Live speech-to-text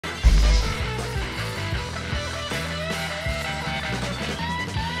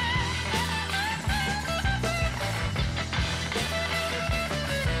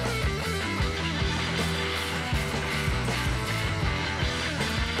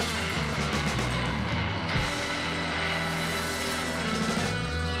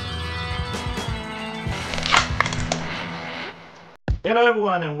Hello,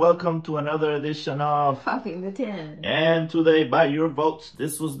 everyone, and welcome to another edition of Popping the tin. And today, by your votes,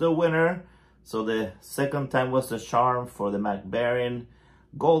 this was the winner. So the second time was the charm for the Baren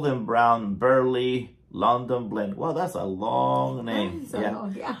Golden Brown Burley London Blend. Wow, that's a long name.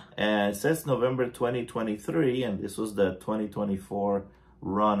 Yeah. And it says November 2023, and this was the 2024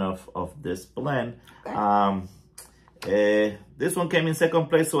 run of this blend. Okay. This one came in second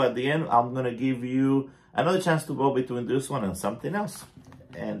place, so at the end, I'm going to give you another chance to go between this one and something else.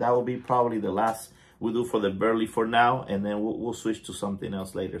 And that will be probably the last we'll do for the Burley for now, and then we'll switch to something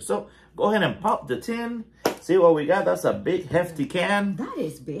else later. So go ahead and pop the tin. See what we got. That's a big, hefty can. That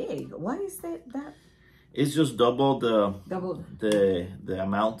is big. Why is that? It's just double the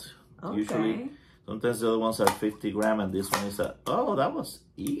amount, okay. Usually. Sometimes the other ones are 50 grams, and this one is oh, that was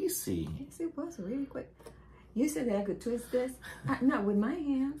easy. Yes, it was really quick. You said that I could twist this. Not with my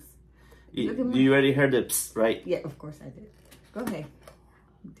hands. You already heard the psst, right? Yeah, of course I did. Go ahead.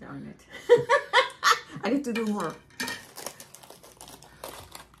 Darn it. I need to do more.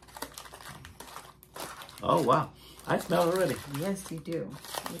 Oh, wow. I smell it already. Yes, you do.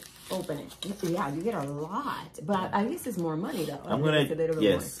 Open it. Yeah, you get a lot. But I guess it's more money, though. I'm going to,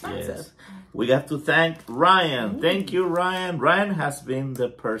 yes. Expensive. We have to thank Ryan. Thank you, Ryan. Ryan has been the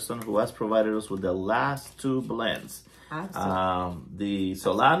person who has provided us with the last two blends. Absolutely. The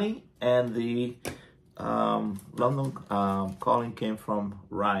Solani and the London calling came from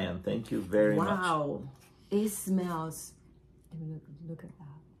Ryan. Thank you very much. Wow. It smells, look at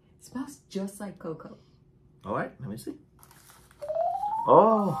that. It smells just like cocoa. All right, let me see.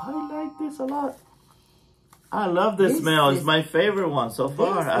 Oh, I like this a lot. I love this smell. It's my favorite one so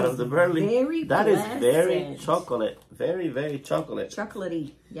far out of the Burley. That is very chocolate. Very, very chocolate.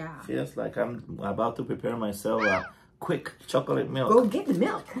 Chocolatey, yeah. Feels like I'm about to prepare myself a quick chocolate milk. Go get the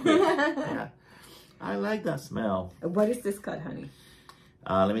milk. Yeah. I like that smell. What is this cut, honey?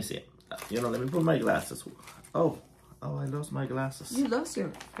 Let me see. Let me put my glasses. Oh, I lost my glasses. You lost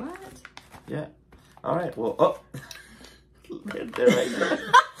your, what? Yeah. All right, well, oh. They're right there.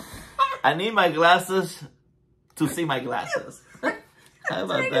 I need my glasses to see my glasses. How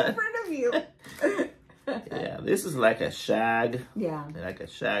about right that? in front of you. Yeah, this is like a shag. Yeah. Like a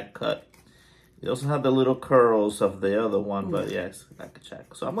shag cut. You also have the little curls of the other one, but yeah, it's like a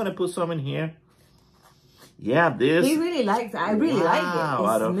shag. So I'm going to put some in here. Yeah, this. He really likes it. I really like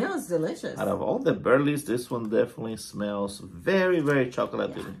it. It smells delicious. Out of all the Burleys, this one definitely smells very, very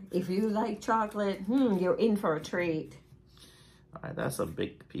chocolatey. Yeah. If you like chocolate, you're in for a treat. All right, that's a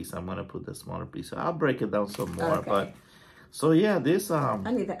big piece. I'm gonna put the smaller piece. So I'll break it down some more. Okay. But so yeah, this I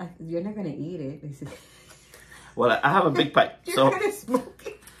need that. You're not gonna eat it. Well, I have a big pipe. You're gonna smoke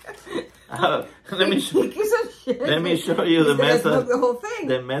it. Let me show you the method. The whole thing.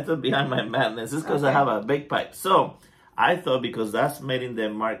 The method behind my madness is because I have a big pipe. So I thought because that's made in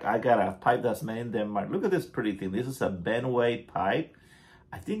Denmark, I got a pipe that's made in Denmark. Look at this pretty thing. This is a Benway pipe.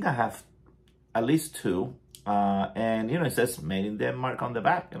 I think I have at least two. And it says made in Denmark on the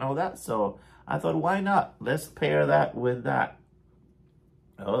back and all that. So I thought, why not? Let's pair that with that.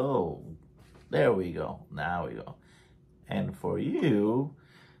 Oh, there we go. Now we go. And for you,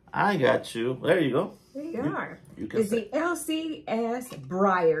 I got you. There you go. There you are. It's the LCS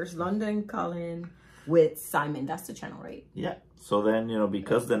Briars London Calling with Simon. That's the channel, right? Yeah. So then,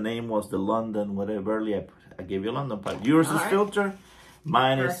 because the name was the London, whatever, Burley, I gave you a London pipe. Yours is filter.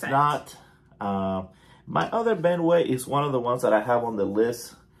 Mine is not. My other Benway is one of the ones that I have on the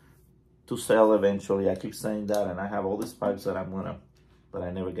list to sell eventually. I keep saying that, and I have all these pipes that but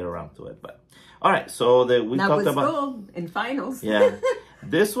I never get around to it. But all right, so we talked about gold in finals. Yeah,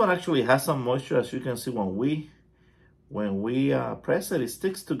 this one actually has some moisture, as you can see. When we press it, it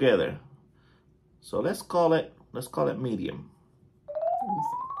sticks together. So let's call it medium.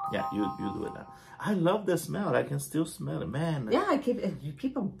 Yeah, you do it now. I love the smell. I can still smell it, man. Yeah, you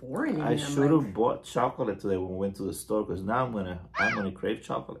keep on boring. I should have bought chocolate today when we went to the store, because now I'm gonna crave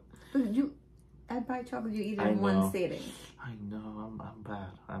chocolate. But I buy chocolate, you eat it in one sitting. I know, I'm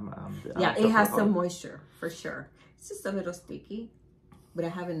bad. Yeah, it has some moisture for sure. It's just a little sticky, but I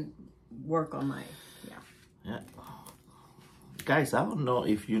haven't worked on my Yeah. Guys, I don't know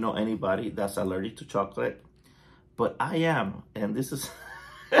if you know anybody that's allergic to chocolate, but I am, and this is.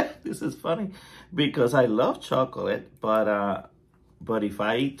 This is funny because I love chocolate, but if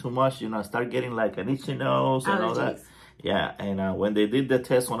I eat too much, I start getting like an itchy nose and all that. Yeah, and when they did the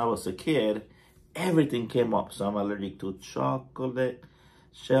test when I was a kid, everything came up. So I'm allergic to chocolate,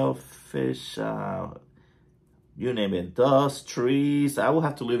 shellfish, you name it, dust, trees. I will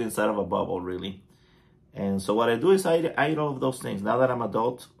have to live inside of a bubble, really. And so what I do is I eat all of those things. Now that I'm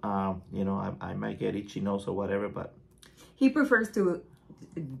adult, I might get itchy nose or whatever, but He prefers to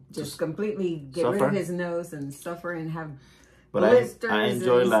just completely get rid Suffer? of his nose and suffer and have But blisters. I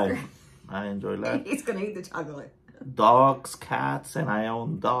enjoy life. I enjoy life. He's gonna eat the chocolate. Dogs, cats, and I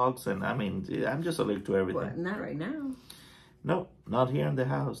own dogs, and I mean, I'm just allergic to everything. Well, not right now. No, not here in the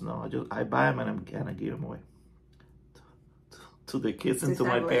house. No, I buy them and I'm gonna give them away to the kids and to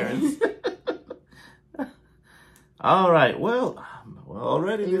my parents. All right. Well,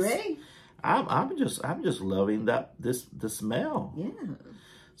 already. You ready? I'm just loving the smell. Yeah.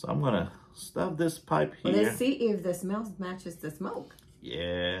 So I'm gonna stuff this pipe here. Well, let's see if the smell matches the smoke.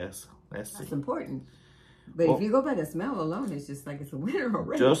 Yes. Let's see. That's important. But if you go by the smell alone, it's just like it's a winner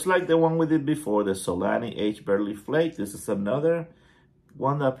already. Just like the one we did before, the Solani H. Burley Flake. This is another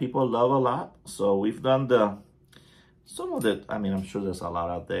one that people love a lot. So we've done some of the, I mean, I'm sure there's a lot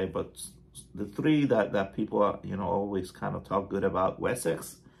out there, but the three that people are, always kind of talk good about: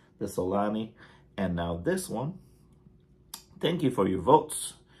 Wessex, the Solani, and now this one. Thank you for your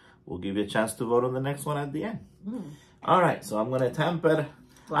votes. We'll give you a chance to vote on the next one at the end. All right, so I'm going to tamper.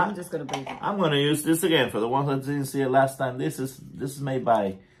 Well, I'm just going to break it. I'm going to use this again for the ones that didn't see it last time. This is made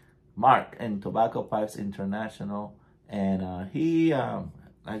by Mark and Tobacco Pipes International, and he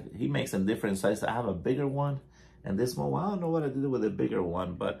makes them different sizes. I have a bigger one, and this one, well, I don't know what I did with a bigger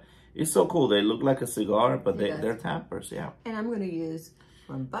one, but it's so cool. They look like a cigar, but they're tampers, yeah. And I'm going to use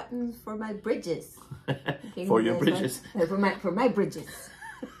some buttons for my bridges. For your bridges. For my bridges.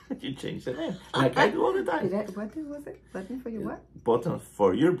 You changed the name, like I do all the time. What was it? Button for your what? Button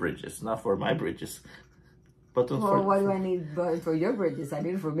for your bridges, not for my bridges. Button Well, why do I need button for your bridges? I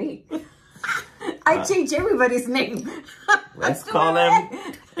need it for me. I change everybody's name. Let's call him,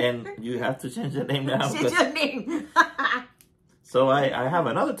 and you have to change the name now. Change your name. So I have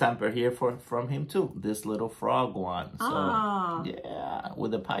another tamper here from him too. This little frog one. So yeah,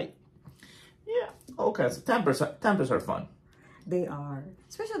 with a pipe. Yeah, all kinds of tampers are fun. They are,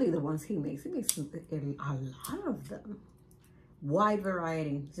 especially the ones he makes. He makes a lot of them. Wide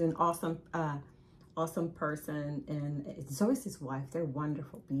variety. He's an awesome person, and it's always his wife. They're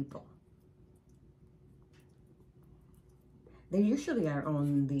wonderful people. They usually are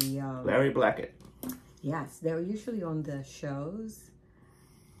on the Larry Blackett. Yes, they're usually on the shows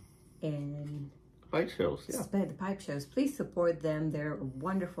and pipe shows. Yeah, the pipe shows. Please support them. They're a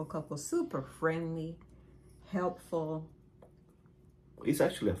wonderful couple, super friendly, helpful. It's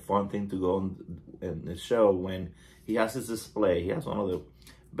actually a fun thing to go on in the show when he has his display. He has one of the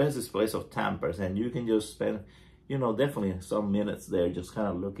best displays of tampers, and you can just spend, definitely some minutes there just kind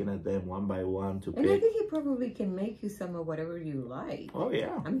of looking at them one by one to pick. And I think he probably can make you some of whatever you like. Oh,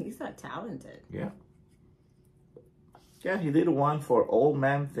 yeah. I mean, he's that talented. Yeah. Yeah, he did one for Old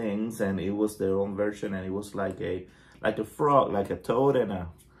Man Things, and it was their own version, and it was like a frog, like a toad and a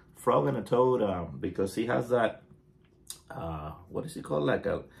frog and a toad, because he has that, what is it called? Like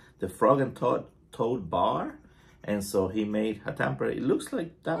the frog and toad bar. And so he made a tamper. It looks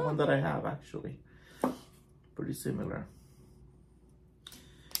like that one that I have, actually. Pretty similar.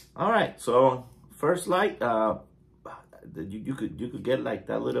 All right, so first light, you could get like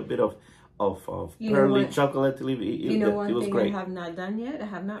that little bit of pearly chocolate. One thing great. I have not done yet, I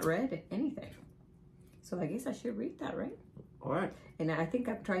have not read anything. So I guess I should read that, right? All right. And I think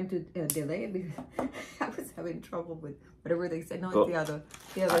I'm trying to delay it because I was having trouble with whatever they said. No, it's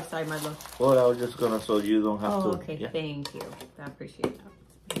the other side, my love. Well, I was just gonna, so you don't have to. Okay, yeah. Thank you. I appreciate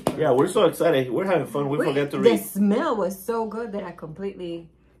that. Yeah, we're so excited. We're having fun. We forget to read. The smell was so good that I completely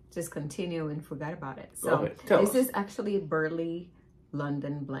just continued and forgot about it. So this is actually a Burley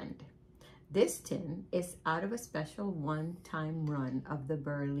London blend. This tin is out of a special one-time run of the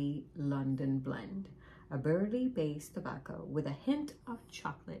Burley London blend. A Burley-based tobacco with a hint of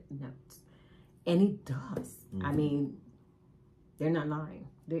chocolate notes. And it does. I mean, they're not lying.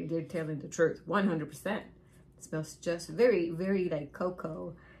 They're telling the truth, 100%. It smells just very, very like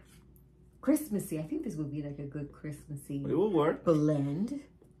cocoa. Christmassy. I think this would be like a good Christmassy It will work. blend.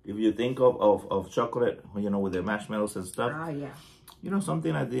 If you think of chocolate, with the marshmallows and stuff. Ah, yeah.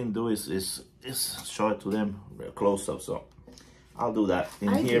 Something I didn't do is show it to them real close up. So I'll do that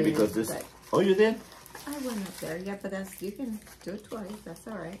here because this. Oh, you did? I went up there, yeah, but you can do it twice. That's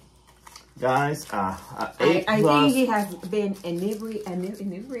all right. Guys, I think he has been inebriated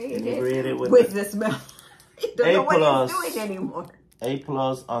with the smell. He don't know what he's doing anymore. A+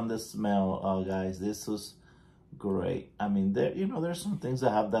 on the smell, guys. This was great. I mean, there's some things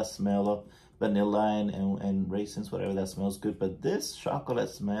that have that smell of vanilla and raisins, whatever, that smells good. But this chocolate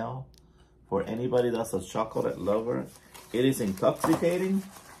smell, for anybody that's a chocolate lover, it is intoxicating.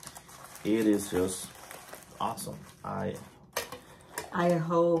 It is just awesome. I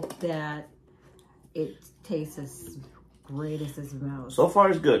hope that it tastes great as it smells. So far,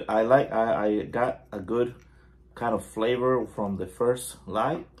 it's good. I got a good kind of flavor from the first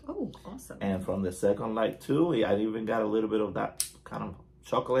light. Oh, awesome. And from the second light too. I even got a little bit of that kind of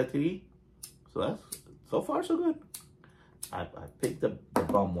chocolatey. So that's, so far so good. I picked the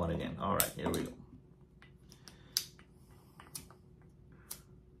bum one again. All right, here we go.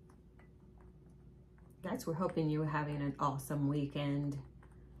 Guys, we're hoping you're having an awesome weekend.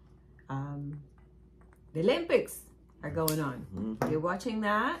 The Olympics are going on. You're watching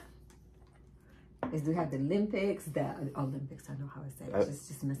that? Is we have the Olympics, I don't know how to say it.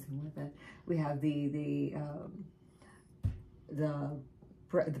 Just messing with it. We have the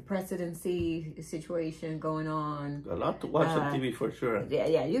presidency situation going on. A lot to watch on TV for sure.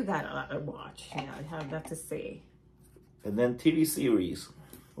 Yeah, you got a lot to watch. Yeah, I have that to say. And then TV series.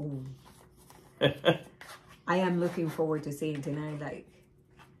 Ooh. I am looking forward to seeing tonight.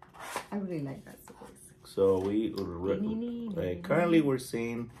 I really like that series. So currently we're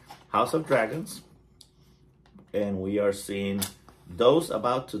seeing House of Dragons, and we are seeing Those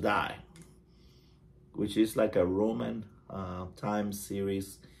About to Die, which is like a Roman time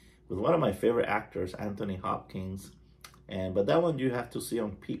series with one of my favorite actors, Anthony Hopkins, but that one you have to see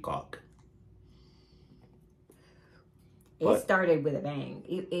on Peacock. It started with a bang.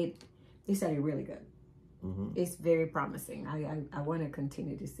 It started really good. It's very promising. I want to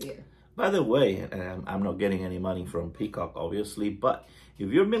continue to see it. By the way, I'm not getting any money from Peacock, obviously, but if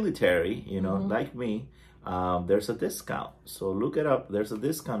you're military, like me, there's a discount. So look it up. There's a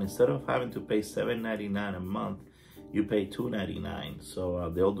discount. Instead of having to pay $7.99 a month, you pay $2.99. So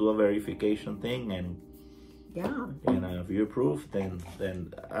they'll do a verification thing, and if you approve, then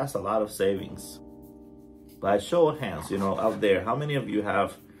that's a lot of savings. By show of hands, out there, how many of you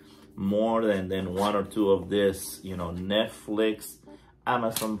have more than one or two of this? Netflix,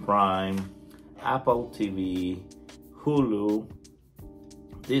 Amazon Prime, Apple TV, Hulu,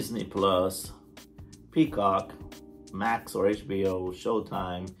 Disney Plus, Peacock, Max or HBO,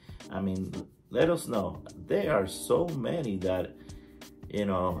 Showtime. I mean, let us know. There are so many that,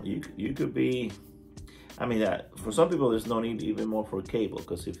 you could be, for some people, there's no need even more for cable,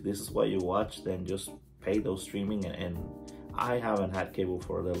 because if this is what you watch, then just pay those streaming, and I haven't had cable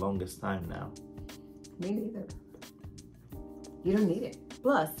for the longest time now. Me neither. You don't need it.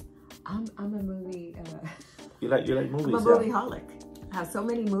 Plus, I'm a movie. You like movies? I'm a movie-holic. I have so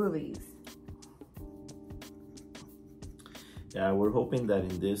many movies. Yeah, we're hoping that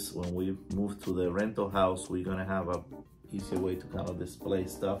in this, when we move to the rental house, we're gonna have a easier way to kind of display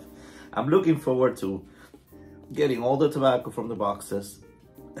stuff. I'm looking forward to getting all the tobacco from the boxes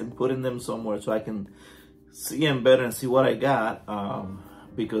and putting them somewhere so I can see them better and see what I got.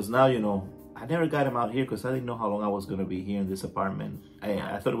 Because now, I never got them out here because I didn't know how long I was going to be here in this apartment.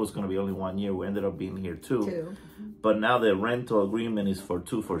 I thought it was going to be only 1 year. We ended up being here two. But now the rental agreement is for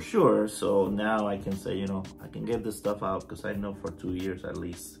 2 for sure. So now I can say, I can get this stuff out because I know for 2 years at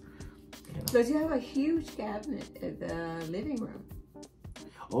least. But you have a huge cabinet in the living room.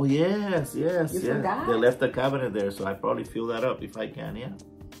 Oh, yes. You forgot? They left the cabinet there, so I probably fill that up if I can, yeah.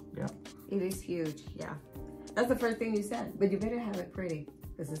 It is huge, yeah. That's the first thing you said. But you better have it pretty,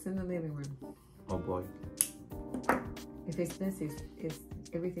 because it's in the living room. Oh, boy. If it's messy,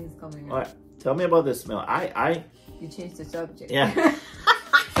 everything's coming out. All right, tell me about the smell. You changed the subject. Yeah.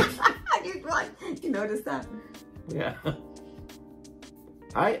 You noticed that? Yeah.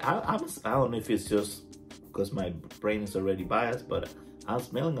 I don't know if it's just because my brain is already biased, but I'm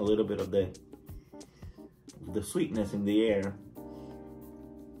smelling a little bit of the sweetness in the air.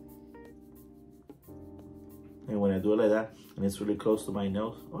 And when I do it like that, and it's really close to my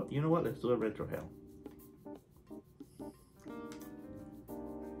nose, oh, you know what? Let's do a retrohale.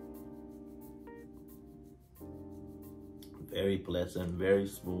 Very pleasant, very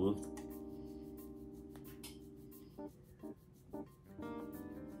smooth.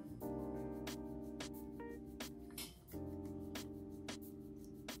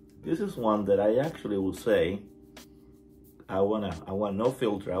 This is one that I actually will say, I want no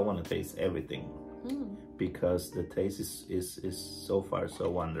filter. I want to taste everything. Because the taste is so far so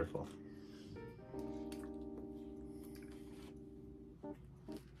wonderful.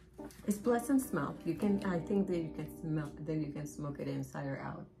 It's pleasant smell. I think that you can smell, then you can smoke it inside or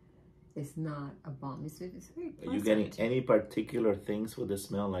out. It's not a bomb. It's very pleasant. Are you getting any particular things with the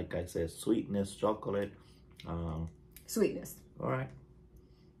smell? Like I said, sweetness, chocolate. Sweetness. All right.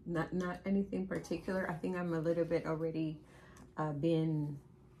 Not anything particular. I think I'm a little bit already been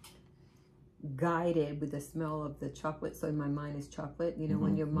guided with the smell of the chocolate. So in my mind is chocolate.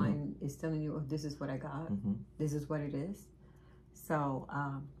 When your mind is telling you, oh, this is what I got. This is what it is. So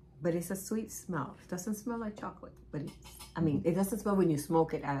but it's a sweet smell. It doesn't smell like chocolate, but it's, I mean, it doesn't smell when you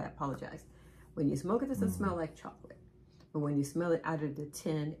smoke it. I apologize. When you smoke it, it doesn't smell like chocolate. But when you smell it out of the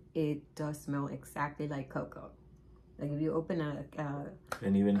tin, it does smell exactly like cocoa. Like if you open a...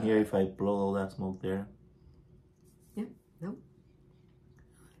 and even here, if I blow all that smoke there. Yeah, no.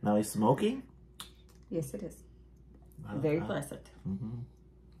 Now it's smoky? Yes, it is. Very pleasant.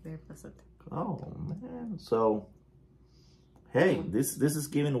 Very pleasant. Oh, man. So, hey, this is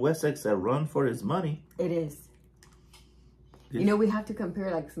giving Wessex a run for his money. It is. You know, we have to compare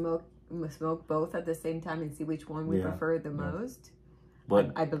like smoke both at the same time and see which one we prefer the most.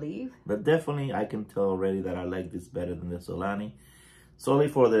 But I believe. But definitely, I can tell already that I like this better than the Solani. Solely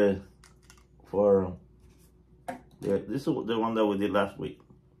for this is the one that we did last week.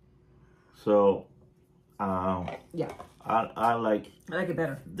 So, yeah, I like it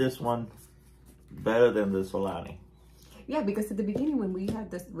better. This one better than the Solani. Yeah, because at the beginning when we had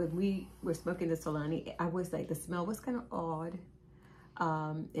this, when we were smoking the Solani, I was like, the smell was kind of odd.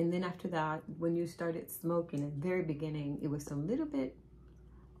 And then after that, when you started smoking at the very beginning, it was a little bit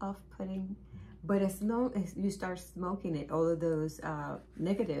off-putting. But as long as you start smoking it, all of those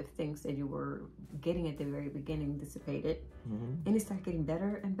negative things that you were getting at the very beginning dissipated, and it started getting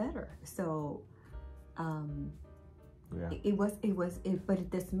better and better. So, but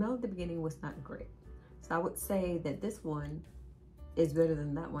the smell at the beginning was not great. So I would say that this one is better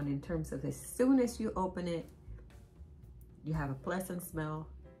than that one in terms of as soon as you open it, you have a pleasant smell,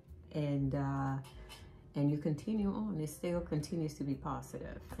 and you continue on. It still continues to be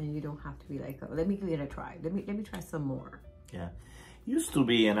positive, and you don't have to be like, oh, let me give it a try. Let me try some more. Yeah, used to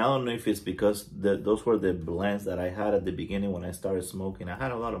be, and I don't know if it's because those were the blends that I had at the beginning when I started smoking. I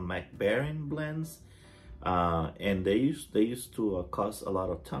had a lot of Baren blends, and they used to cause a lot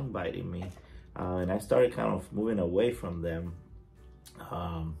of tongue biting me, and I started kind of moving away from them.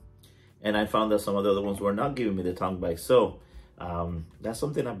 And I found that some of the other ones were not giving me the tongue bite. So that's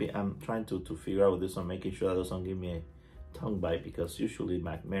something I'm trying to figure out with this one, making sure that doesn't give me a tongue bite, because usually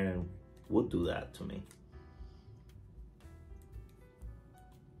Baren would do that to me.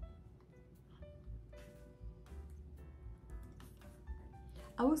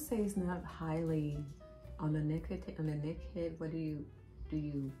 I would say it's not highly on the neck head. What do you?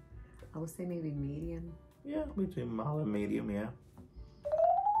 I would say maybe medium. Yeah, between mild and medium. Yeah.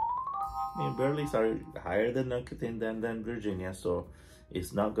 I mean, Burleys are higher than nicotine than Virginia, so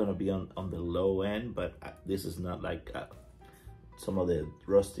it's not going to be on the low end, but this is not like some of the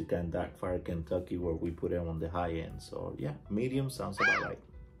rustic and dark fire Kentucky where we put them on the high end. So yeah, medium sounds about right.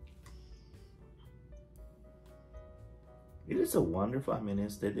 It is a wonderful, I mean,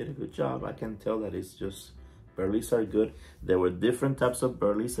 they did a good job. I can tell that it's just, Burleys are good. There were different types of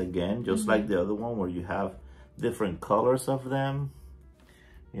Burleys again, just like the other one where you have different colors of them,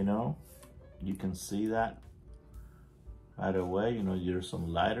 you know. You can see that right away. You know, there's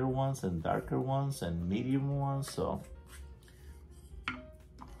some lighter ones and darker ones and medium ones. So,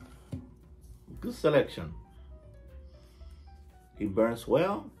 good selection. It burns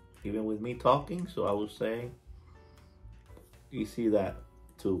well, even with me talking. So I would say, you see that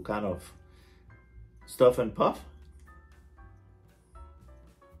to kind of stuff and puff.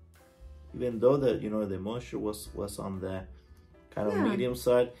 Even though the the moisture was on the kind of medium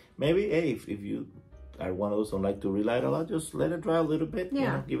side. Maybe, hey, if you are one of those who don't like to relight a lot, just let it dry a little bit. You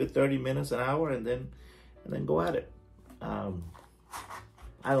know, give it 30 minutes, an hour, and then go at it. I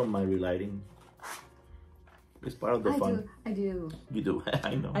don't mind relighting. It's part of the fun. I do. You do.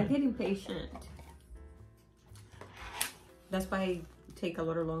 I know. I get impatient. That's why I take a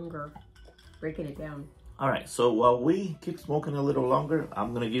little longer breaking it down. All right. So while we keep smoking a little longer,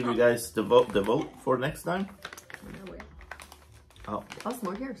 I'm gonna give you guys the vote for next time. Oh. I'll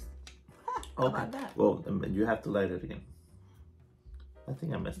smoke yours. How about that? Well, you have to light it again. I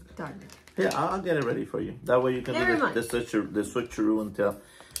think I missed it. Darn it. Yeah, I'll get it ready for you. That way you can do the switcheroo until,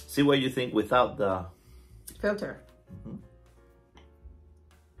 see what you think without the filter.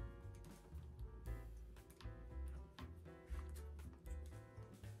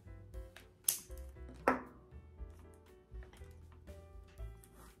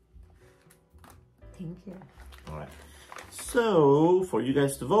 Thank you. All right. So, for you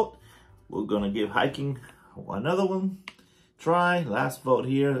guys to vote, we're going to give hiking another one try. Last vote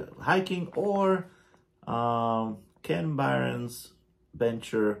here, hiking or Ken Baren's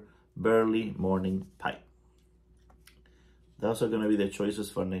Venture Burley Morning Pipe. Those are going to be the choices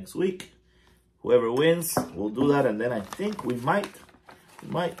for next week. Whoever wins, we'll do that. And then I think we might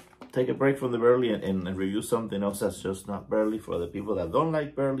take a break from the Burley and review something else that's just not Burley. For the people that don't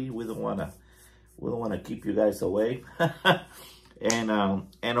like Burley, we don't want to keep you guys away. And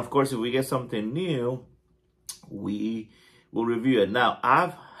of course, if we get something new, we will review it. Now,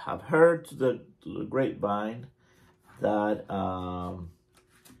 I've heard to the grapevine that a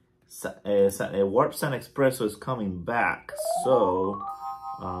Warp Sun Espresso is coming back. So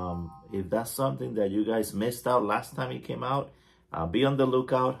if that's something that you guys missed out last time it came out, be on the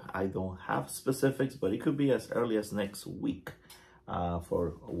lookout. I don't have specifics, but it could be as early as next week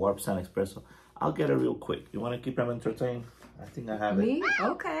for Warp Sun Espresso. I'll get it real quick. You want to keep them entertained? I think I have it. Me?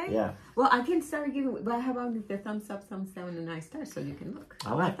 Okay. Yeah. Well, I can start giving, but how about the thumbs up, thumbs down, and a nice star so you can look?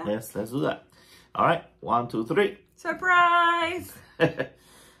 All right. Let's do that. All right. 1, 2, 3. Surprise!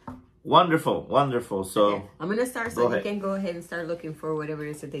 Wonderful, wonderful. So okay. I'm gonna start so you can go ahead and start looking for whatever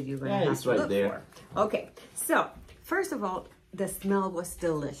it is that you're gonna have to look for. Okay. So first of all, the smell was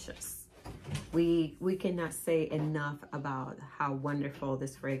delicious. We cannot say enough about how wonderful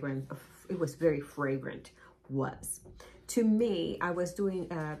this fragrance. It was very fragrant. Was to me. I was doing.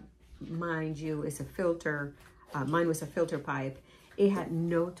 Mind you, it's a filter. Mine was a filter pipe. It had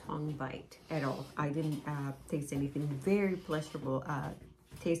no tongue bite at all. I didn't taste anything. Very pleasurable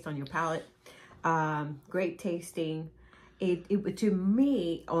taste on your palate. Great tasting. It to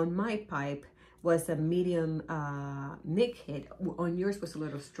me, on my pipe, was a medium nick hit. On yours was a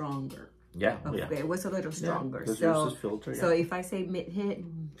little stronger. Yeah, it was a little stronger. Yeah, so, filter, so if I say mid hit,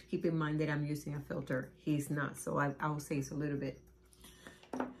 keep in mind that I'm using a filter. He's not. So I will say it's a little bit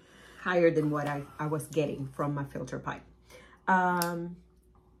higher than what I was getting from my filter pipe. Let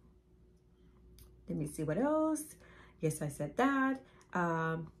me see what else. Yes, I said that.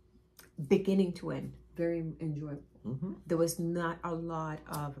 Beginning to end, very enjoyable. There was not a lot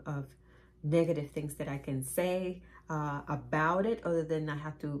of negative things that I can say about it, other than I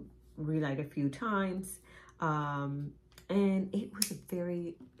have to relight a few times. And it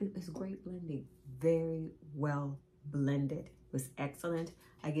was great blending, very well blended. It was excellent.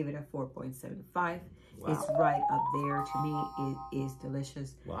 I give it a 4.75. Wow. It's right up there. To me, it is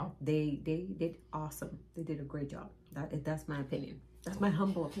delicious. Wow. They did awesome. They did a great job. That's my opinion. That's my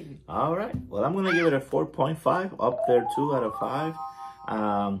humble opinion. All right. Well, I'm going to give it a 4.5, up there 2 out of 5.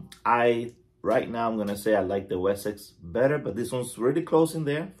 Right now, I'm going to say I like the Wessex better, but this one's really close in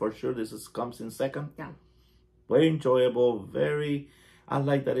there. For sure, comes in second. Yeah. Very enjoyable. I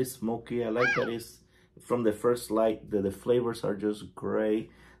like that it's smoky. I like that it's from the first light. The flavors are just great.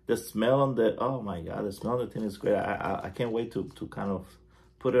 The smell on oh my God, the smell on the tin is great. I can't wait to kind of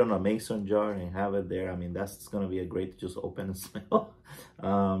put it on a mason jar and have it there. I mean, that's going to be a great just open and smell.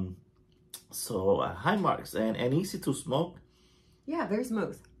 So high marks and easy to smoke. Yeah, very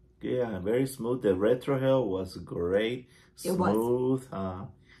smooth. Yeah, very smooth. The retrohale was great. Smooth.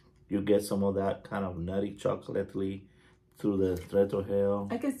 You get some of that kind of nutty chocolately through the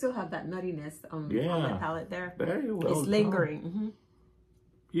retrohale. I can still have that nuttiness on the palate there. Very well. It's lingering.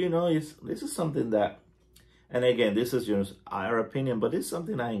 You know, this is something that, and again, this is just our opinion, but it's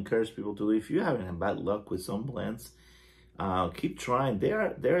something I encourage people to do. If you're having bad luck with some blends, keep trying.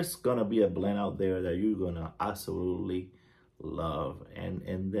 There's gonna be a blend out there that you're gonna absolutely love,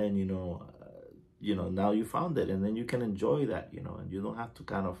 and then you know now you found it, and then you can enjoy that, and you don't have to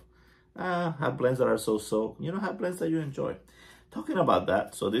kind of have blends that are so. Have blends that you enjoy. Talking about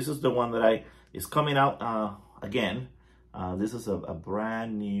that, so this is the one that is coming out again. This is a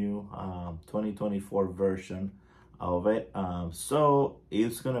brand new 2024 version of it. So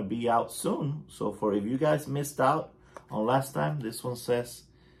it's gonna be out soon. So if you guys missed out on last time, this one says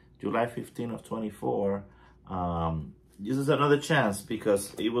July 15 of 24. This is another chance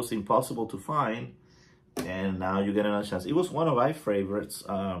because it was impossible to find, and now you get another chance. It was one of my favorites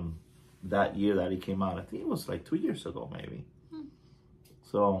that year that it came out. I think it was like 2 years ago, maybe.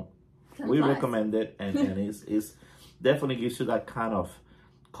 So we recommend it, and it's definitely gives you that kind of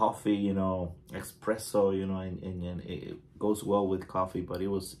coffee, espresso, and it goes well with coffee. But it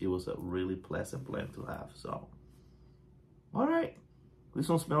was a really pleasant blend to have. So, all right, this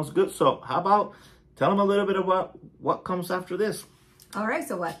one smells good. So how about tell them a little bit about what comes after this? All right,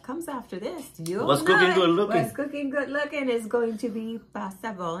 so what comes after this? What's cooking good looking? What's cooking good looking is going to be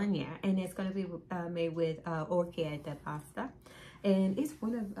pasta bolognese, and it's going to be made with orchietta pasta, and it's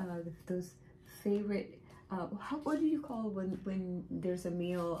one of those favorite. What do you call when there's a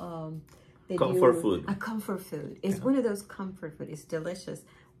meal? Comfort food. A comfort food. It's one of those comfort food. It's delicious.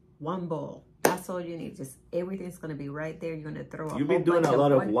 One bowl. That's all you need. Just everything's going to be right there. You're going to throw. You've been doing a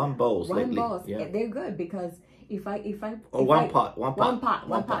lot of one bowls lately. One bowls. Yeah, they're good because if I one pot.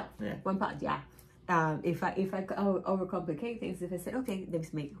 Yeah. If I overcomplicate things, if I said, okay,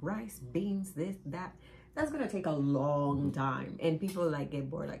 let's make rice, beans, this, that, that's going to take a long time. And people like get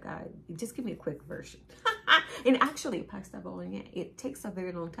bored, like, just give me a quick version. And actually, pasta bolognese, it takes a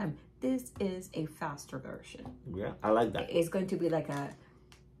very long time. This is a faster version. Yeah, I like that. It's going to be like a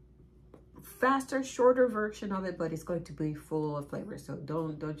faster, shorter version of it, but it's going to be full of flavor. So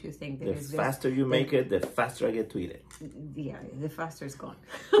don't you think that the faster you make it, the faster I get to eat it. Yeah, the faster it's gone.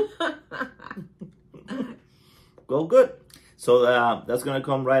 Well, good. So that's going to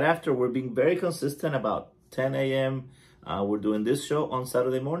come right after. We're being very consistent about 10 a.m. We're doing this show on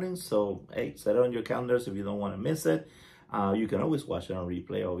Saturday mornings. So, hey, set it on your calendars if you don't want to miss it. You can always watch it on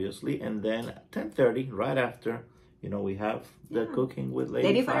replay, obviously. And then 10:30, right after, you know, we have the cooking with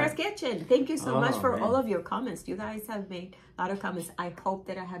Lady Fire's Kitchen. Thank you so much for all of your comments. You guys have made a lot of comments. I hope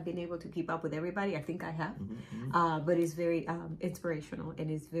that I have been able to keep up with everybody. I think I have. But it's very inspirational and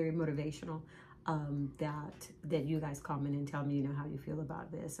it's very motivational. That you guys comment and tell me, you know, how you feel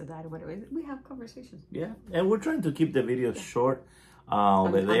about this or that or whatever. We have conversations. Yeah, and we're trying to keep the videos short.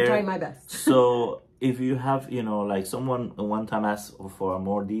 I'm trying my best. So if you have, you know, like someone one time asked for a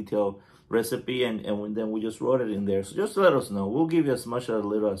more detailed recipe and then we just wrote it in there. So just let us know. We'll give you as much or as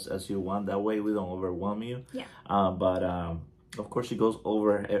little as you want. That way we don't overwhelm you. Yeah. But of course she goes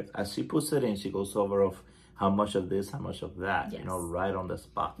over, as she puts it in, she goes over of how much of this, how much of that, you know, right on the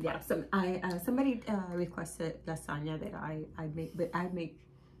spot. Yeah, somebody requested lasagna that I make, but I make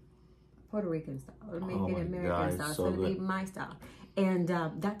Puerto Rican style or make it American style. So it'll be my style. And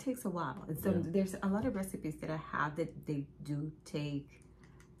that takes a while. And so there's a lot of recipes that I have that they do take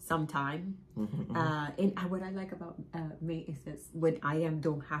some time. And what I like about me is this, when I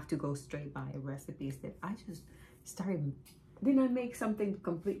don't have to go straight by recipes, that I just started. Then I make something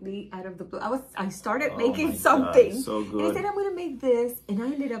completely out of the blue. I started making something. God, so good. And I said, I'm going to make this. And I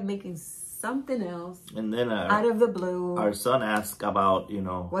ended up making something else. And then out of the blue. Our son asked about, you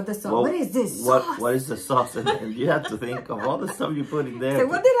know. What the sauce? What is this sauce? What is the sauce? And you have to think of all the stuff you put in there. So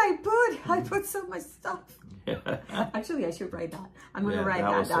what did I put? I put so much stuff. Actually, I should write that. I'm going to write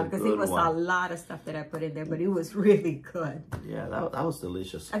that down because it was a lot of stuff that I put in there, but it was really good. Yeah, that was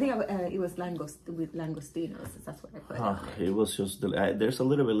delicious. I think it was with langostinos. That's what I put. It was just, there's a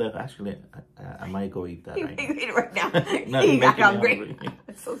little bit left. Actually, I might go eat that. You eat it right now. He got hungry.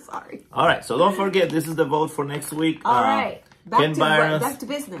 I'm so sorry. All right, so don't forget, this is the vote for next week. All right, back to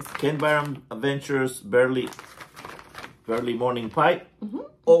business. Ken Baren Adventures Burley Morning Pie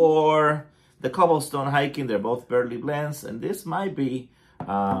or the Cobblestone Hiking. They're both Burley blends, and this might be,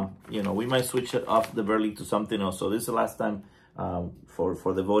 you know, we might switch it off the Burley to something else. So this is the last time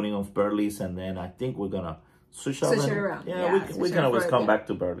for the voting of Burleys, and then I think we're gonna switch it around. Yeah, we can always come back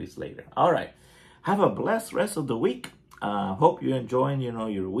to Burleys later. All right, have a blessed rest of the week. Hope you're enjoying, you know,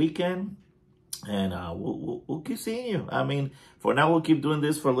 your weekend, and we'll keep seeing you. I mean, for now, we'll keep doing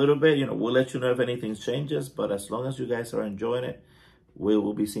this for a little bit. You know, we'll let you know if anything changes, but as long as you guys are enjoying it, we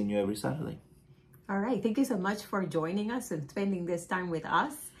will be seeing you every Saturday. All right. Thank you so much for joining us and spending this time with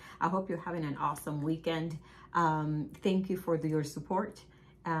us. I hope you're having an awesome weekend. Thank you for your support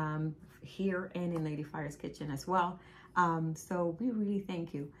here and in Lady Fire's Kitchen as well. So we really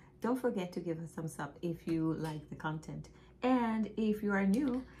thank you. Don't forget to give us a thumbs up if you like the content. And if you are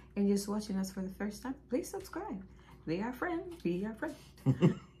new and just watching us for the first time, please subscribe. Be our friend. Be our friend.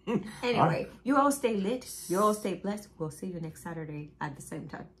 Anyway, you all stay lit. You all stay blessed. We'll see you next Saturday at the same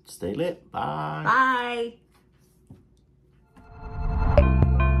time. Stay lit. Bye. Bye.